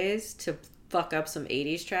DJs to fuck up some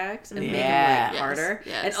 80s tracks and make them Yeah. like Yes, harder.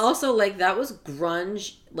 yes. And also, like, that was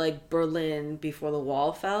grunge, like Berlin before the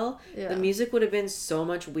wall fell. Yeah. The music would have been so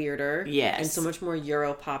much weirder. Yes. And so much more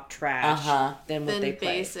Europop trash than what Than they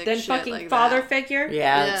play. basic Than shit fucking like Father that. Figure. Yeah,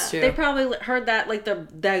 Yeah. that's true. They probably heard that, like,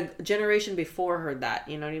 the generation before heard that.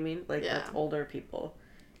 You know what I mean? Like, Yeah. that's older people.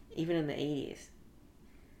 Even in the 80s.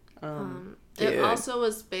 It Dude. also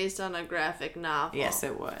was based on a graphic novel. Yes,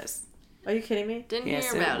 it was. Are you kidding me? Didn't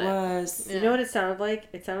Yes, hear about it it. was. Yeah. You know what it sounded like?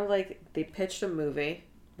 It sounded like they pitched a movie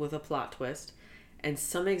with a plot twist, and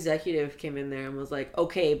some executive came in there and was like,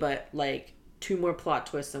 "Okay, but like 2 more plot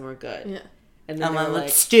twists and we're good." Yeah. And then And they were then like,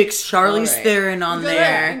 let's stick Charlize "Alright. Theron on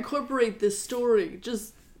there. incorporate this story,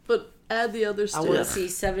 but add the other "I stuff. want to see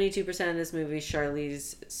 72% of this movie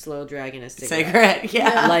Charlize slow dragging a cigarette." Cigarette,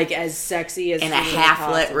 yeah. Like as sexy as In a humanly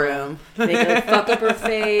half-lit possible. room. Make her fuck up her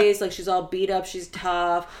face, like she's all beat up, she's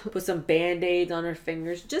tough. Put some band-aids on her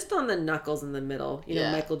fingers, just on the knuckles in the middle. You know,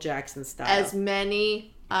 Yeah. Michael Jackson style. As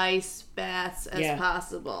many ice baths as Yeah.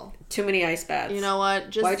 possible. Too many ice baths. You know what?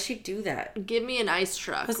 Just Why'd she do that? give me an ice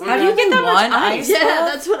truck. How do you get that much one ice? Yeah,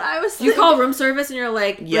 bath? that's what I was You thinking. call room service and you're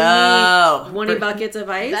like, bring Yo. me 20 buckets of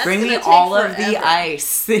ice? That's Bring me gonna take all of the forever.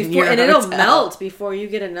 ice in your And it'll hotel. melt before you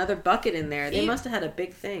get another bucket in there. They Eat- must have had a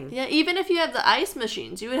big thing. Yeah, even if you have the ice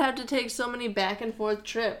machines, you would have to take so many back and forth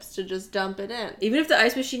trips to just dump it in. Even if the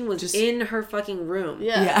ice machine was in her fucking room.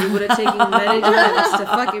 Yeah. It would have taken many times to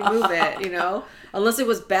fucking move it, you know? Unless it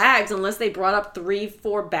was bags, unless they brought up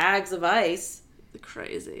 3-4 bags of ice.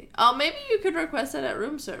 Crazy. Oh, maybe you could request that at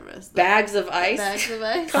room service. Bags of ice? Bags of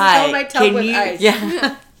ice. Come Hi, fill my tub can with you? ice.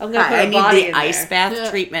 Yeah. I'm gonna put Hi, a I body need the in ice there. bath Yeah.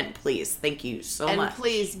 treatment, please. Thank you so And much.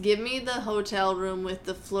 please give me the hotel room with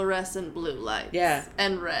the fluorescent blue lights. Yeah.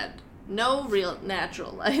 And red. No real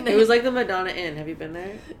natural lighting. It was like the Madonna Inn. Have you been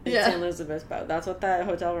there? In Yeah. San Luis Obispo. That's what that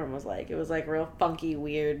hotel room was like. It was like real funky,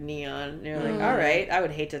 weird neon. And you're like, all right, I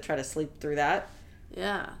would hate to try to sleep through that.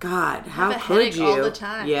 Yeah. God, how have a could headache you? all the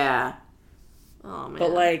time. Yeah. Oh man.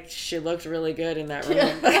 But like, she looked really good in that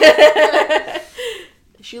room.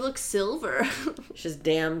 she looks silver. She's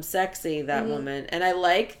damn sexy, that woman. And I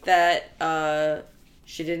like that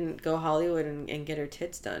she didn't go Hollywood and get her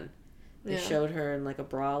tits done. They Yeah. showed her in like a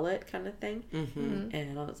bralette kind of thing. Mm-hmm.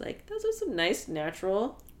 And I was like, those are some nice,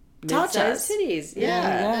 natural, Touches. mid-sized titties.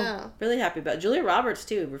 Yeah. Yeah. Really happy about it. Julia Roberts,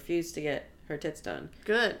 too, refused to get her tits done.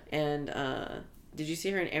 Good. And did you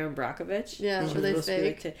see her in Aaron Brockovich? Yeah, She were was they supposed to be,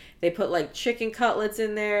 like, fake? they put like chicken cutlets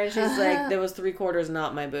in there, and she's like, there was 3/4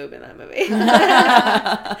 not my boob in that movie.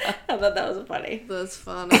 I thought that was funny. That's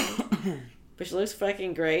funny. But she looks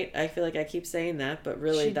fucking great. I feel like I keep saying that, but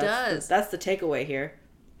really, She that's does. that's the takeaway here.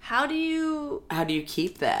 How do you... How do you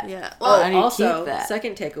keep that? Yeah. Well, Well, how do you Also, keep that?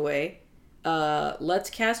 second takeaway, let's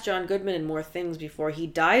cast John Goodman in more things before he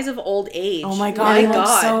dies of old age. Oh my God, he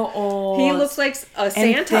looks so old. He looks like a And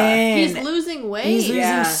Santa. thin. He's losing weight. He's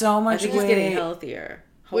losing so much I think weight. he's getting healthier.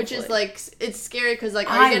 Which is hopefully. like, it's scary because like,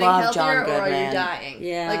 are I you getting love John healthier or are you Goodman. dying?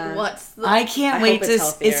 Yeah. Like, what's the... I can't I wait hope to. it's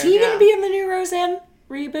healthier. Is he Yeah. gonna be in the new Roseanne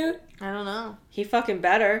reboot? I don't know. He fucking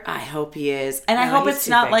better. I hope he is, and I No, hope he's it's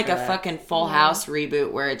too not big like for a that. fucking Full House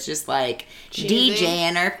reboot where it's just like Cheesy. DJ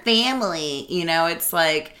and her family. You know, it's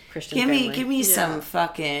like Christian give family. me Yeah. some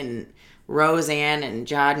fucking Roseanne and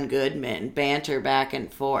John Goodman banter back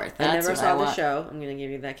and forth. I That's never what saw I the want. show. I'm gonna give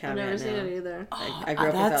you that I've caveat never seen now. it either. I grew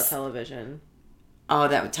up without that's- television. Oh,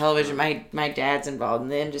 that television. My dad's involved in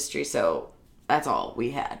the industry, so that's all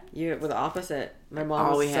we had. You were the opposite. My mom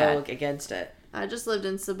All was we so had. against it. I just lived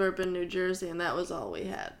in suburban New Jersey, and that was all we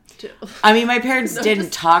had, too. I mean, my parents didn't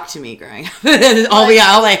just- talk to me growing up. all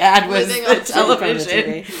I had was living the on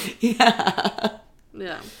television. TV. Yeah.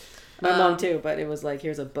 Yeah. My mom too, but it was like,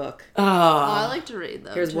 here's a book. Oh, I Oh, like to read,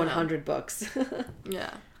 though. Here's too. 100 books.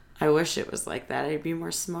 Yeah. I wish it was like that. I'd be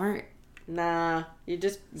more smart. Nah, you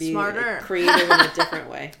just be Smarter. creative in a different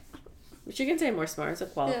way. But you can say more smart. It's a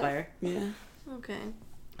qualifier. Yeah. Okay.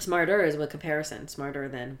 Smarter is with comparison. Smarter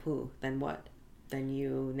than who? Than what? Than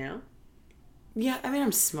you now? Yeah, I mean,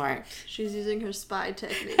 I'm smart. She's using her spy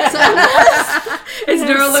techniques. It's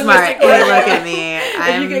Smart. Hey, look at me. If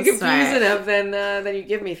I'm you get confused smart. enough, then you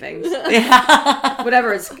give me things. Yeah.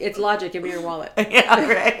 Whatever. It's logic. Give me your wallet. Yeah,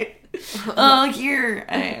 right. Oh, here.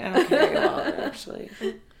 I don't carry a wallet, actually.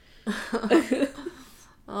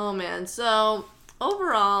 Oh, man. So,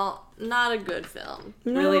 overall, not a good film.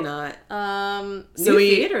 Really not. So New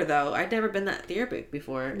we- theater though. I'd never been that theater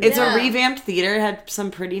before. It's Yeah. a revamped theater. It had some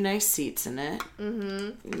pretty nice seats in it.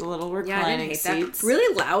 Mm-hmm. Little Yeah, I didn't reclining hate seats. that.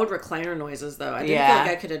 Really loud recliner noises though. I didn't Yeah. feel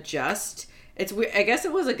like I could adjust. It's weird. I guess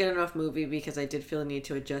it was a good enough movie because I did feel a need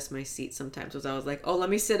to adjust my seat sometimes. Was I was like, oh, let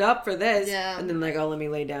me sit up for this, Yeah. and then like, oh, let me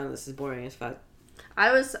lay down. This is boring as fuck.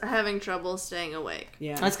 I was having trouble staying awake.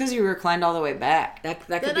 Yeah, That's because you reclined all the way back. that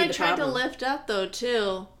could Then be I the tried problem. to lift up, though,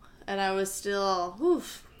 too. And I was still,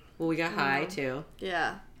 oof. Well, we got high too,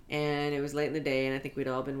 Yeah. and it was late in the day, and I think we'd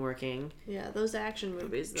all been working. Yeah, those action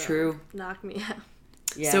movies, though, True. knock me out.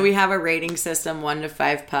 Yeah. So we have a rating system, 1 to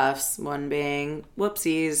 5 puffs, 1 being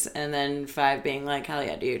whoopsies, and then 5 being like, hell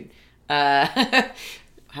yeah, dude.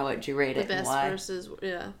 How would you rate The it and best why? versus,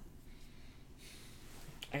 yeah.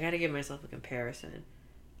 I gotta give myself a comparison.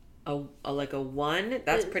 Like a 1.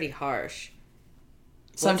 That's pretty harsh.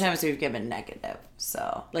 Sometimes we've given negative,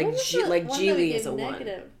 so. Like What was the like one Geely that is a gave 1.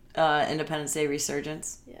 negative? Independence Day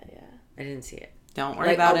Resurgence. Yeah, yeah. I didn't see it. Don't worry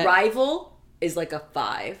Like about it. Arrival is like a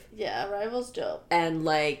 5. Yeah, Arrival's dope. And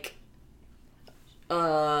like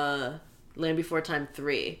Land Before Time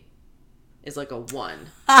 3 is like a 1.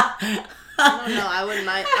 I don't know,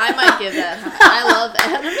 I might give that high. I love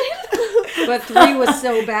anime. But 3 was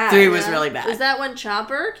so bad. 3 was really bad. Is that when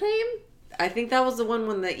Chopper came? I think that was the one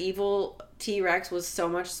when the evil T-Rex was so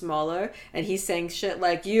much smaller and he's saying shit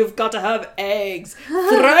like, you've got to have eggs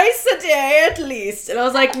thrice a day at least. And I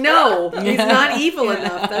was like, no, he's not evil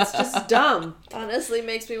enough. That's just dumb. Honestly,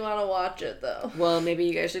 makes me want to watch it, though. Well, maybe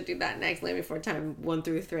you guys should do that next. Land Before Time 1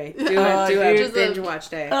 through 3. Do Oh, a dude. binge watch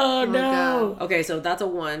day. Oh, no. Okay, so that's a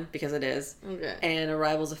 1 because it is. Okay. And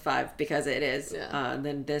Arrival's a 5 because it is. Yeah.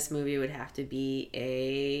 Then this movie would have to be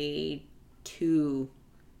a 2.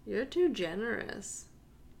 You're too generous.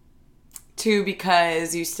 2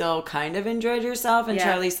 because you still kind of enjoyed yourself and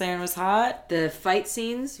Yeah. Charlize Theron was hot. The fight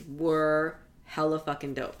scenes were hella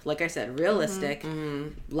fucking dope. Like I said, realistic.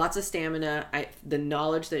 Lots of stamina. The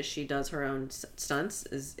knowledge that she does her own stunts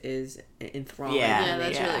is enthralling. Yeah. Yeah,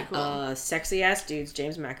 that's really cool. Sexy ass dudes.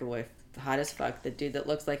 James McAvoy, hot as fuck. The dude that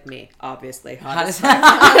looks like me, obviously hot, Hot as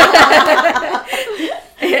as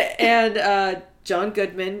fuck. And John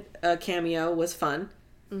Goodman cameo was fun.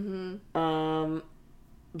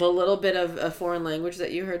 The little bit of a foreign language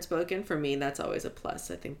that you heard spoken, for me, that's always a plus.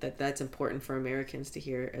 I think that's important for Americans to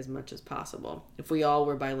hear as much as possible. If we all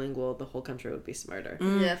were bilingual, the whole country would be smarter.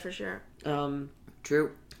 Yeah, for sure.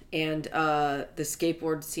 True. And the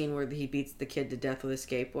skateboard scene where he beats the kid to death with a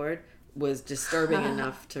skateboard was disturbing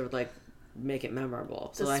enough to like make it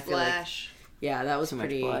memorable. The So I feel like, splash. yeah, that was Too much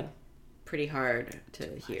pretty blood. pretty hard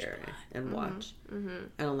to hear and watch.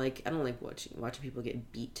 I don't like watching people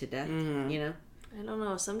get beat to death. You know. I don't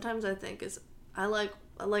know. Sometimes I think I like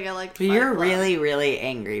But you're a Fight Club. really, really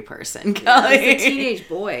angry person, He's Kelly. a teenage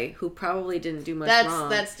boy who probably didn't do much wrong.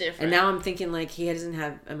 That's different. And now I'm thinking like he doesn't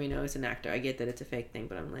have. I mean, no, he's an actor. I get that it's a fake thing,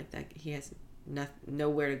 but I'm like that he has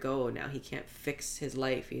nowhere to go now. He can't fix his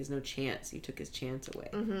life. He has no chance. You took his chance away.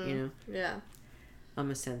 You know. Yeah. I'm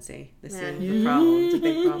a sensei. This is the problem. It's a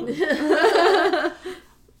big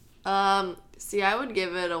problem. See, I would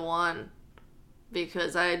give it a 1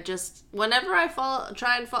 because I just whenever I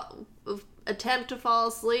attempt to fall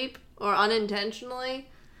asleep or unintentionally,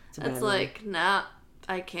 it's like nah,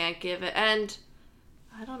 I can't give it. And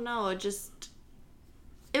I don't know,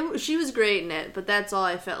 she was great in it, but that's all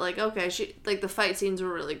I felt like. Okay, the fight scenes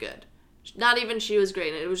were really good. Not even she was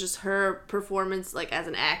great in it. It was just her performance, like, as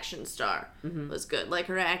an action star was good. Like,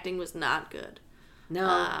 her acting was not good.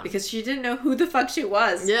 No, because she didn't know who the fuck she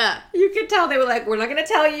was. Yeah. You could tell they were like, we're not going to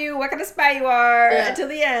tell you what kind of spy you are until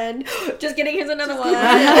the end. Just kidding, here's another one.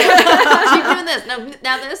 Keep doing this.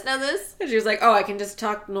 Now this. And she was like, oh, I can just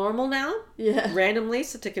talk normal now? Yeah. Randomly,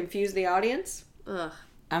 so to confuse the audience? Ugh.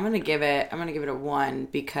 I'm gonna give it a 1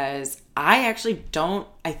 because I actually don't.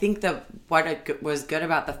 I think what was good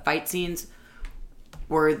about the fight scenes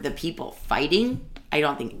were the people fighting. I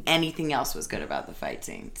don't think anything else was good about the fight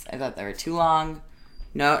scenes. I thought they were too long.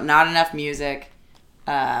 No, not enough music.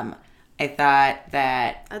 I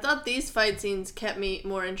thought these fight scenes kept me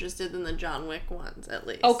more interested than the John Wick ones, at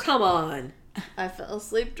least. Oh, come on. I fell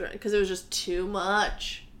asleep during because it was just too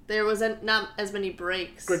much. There was not as many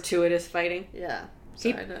breaks. Gratuitous fighting. Yeah.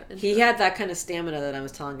 He had that kind of stamina that I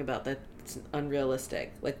was telling about that's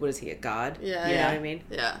unrealistic. Like, what is he, a god? Yeah. You know what I mean?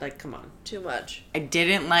 Yeah. Like, come on. Too much. I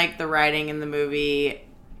didn't like the writing in the movie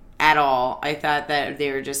at all. I thought that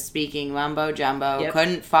they were just speaking mumbo jumbo. Yep.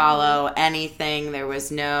 Couldn't follow anything. There was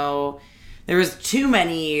too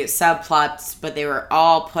many subplots, but they were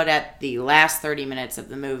all put at the last 30 minutes of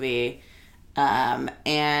the movie. And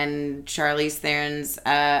Charlize Theron's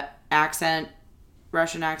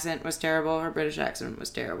Russian accent was terrible. Her British accent was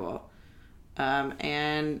terrible.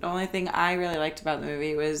 And the only thing I really liked about the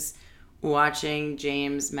movie was watching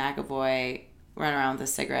James McAvoy run around with a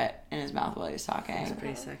cigarette in his mouth while he was talking. It's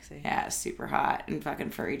pretty sexy. Yeah, super hot. And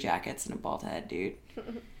fucking furry jackets and a bald head, dude.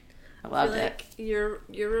 I loved it. Your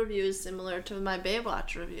review is similar to my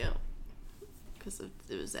Baywatch review. Because it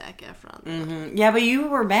was Zac Efron. Mm-hmm. Yeah, but you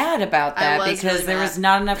were mad about that because really there was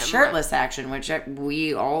not enough shirtless action, which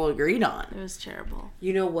we all agreed on. It was terrible.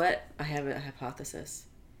 You know what? I have a hypothesis.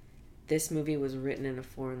 This movie was written in a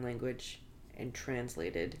foreign language and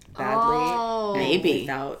translated badly. Oh. Maybe.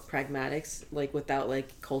 Without pragmatics, without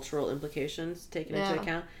cultural implications taken into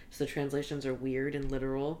account. So the translations are weird and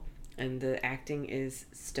literal, and the acting is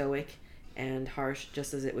stoic and harsh,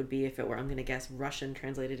 just as it would be if it were, I'm going to guess, Russian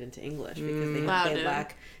translated into English, because they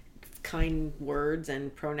lack kind words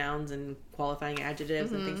and pronouns and qualifying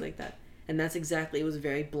adjectives and things like that. And that's exactly, it was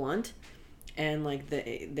very blunt. And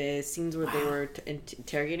the scenes where they were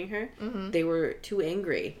interrogating her, they were too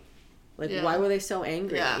angry. Why were they so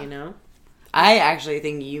angry, you know? I actually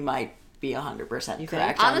think you might be 100%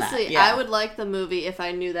 correct on Honestly, that. Yeah. I would like the movie if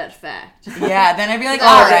I knew that fact. Yeah, then I'd be like,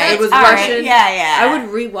 all right, it was all Russian. Right. Yeah. I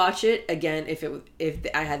would rewatch it again if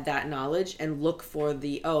I had that knowledge and look for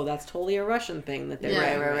that's totally a Russian thing that they're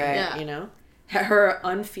Right. Yeah. You know? Her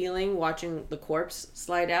unfeeling watching the corpse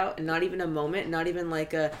slide out, and not even a moment, not even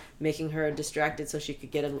making her distracted so she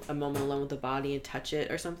could get a moment alone with the body and touch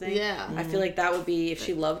it or something. Yeah. I feel like that would be, if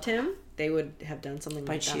she loved him, they would have done something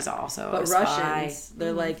like that. But she's also But a spy. Russians,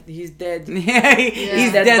 they're like, he's dead. He's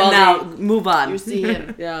Dead dead body. now. Move on. You see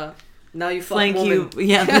him. Yeah. Now you fuck Flank woman. you.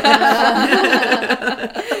 Yeah.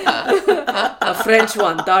 A French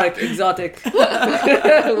one, dark, exotic.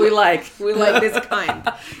 we like this kind.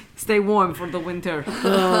 Stay warm for the winter.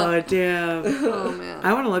 Oh, damn. Oh, man.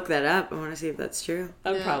 I want to look that up. I want to see if that's true.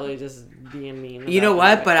 I'm probably just being mean. You know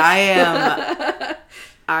about what? But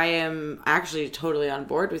I am actually totally on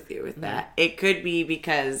board with you with that. It could be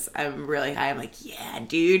because I'm really high. I'm like, yeah,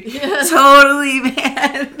 dude. Totally,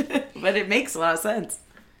 man. But it makes a lot of sense.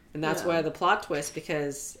 And that's why the plot twist,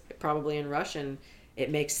 because probably in Russian,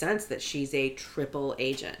 it makes sense that she's a triple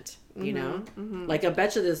agent. You know? I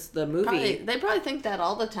bet you the movie... They probably think that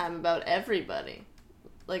all the time about everybody.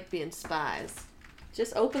 Being spies.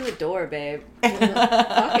 Just open the door, babe.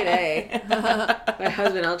 Fucking A. My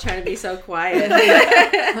husband, I'll try to be so quiet.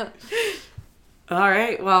 All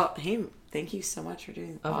right. Well, hey, thank you so much for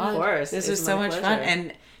doing the pod. Of course. This It's was so my much pleasure.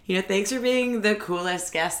 fun. And, thanks for being the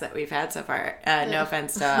coolest guest that we've had so far. No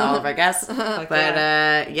offense to all of our guests.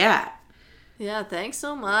 But, yeah. Yeah, thanks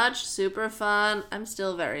so much. Super fun. I'm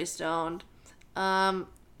still very stoned. I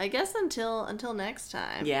guess until next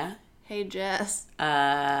time. Yeah. Hey, Jess.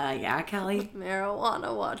 Yeah, Kelly.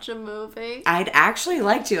 Marijuana, watch a movie. I'd actually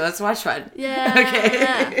like to. Let's watch one. Yeah.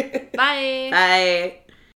 Okay. Bye. Bye.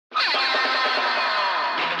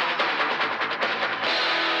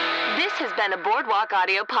 This has been a Boardwalk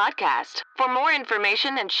Audio podcast. For more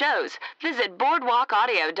information and shows, visit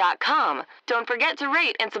boardwalkaudio.com. Don't forget to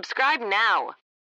rate and subscribe now.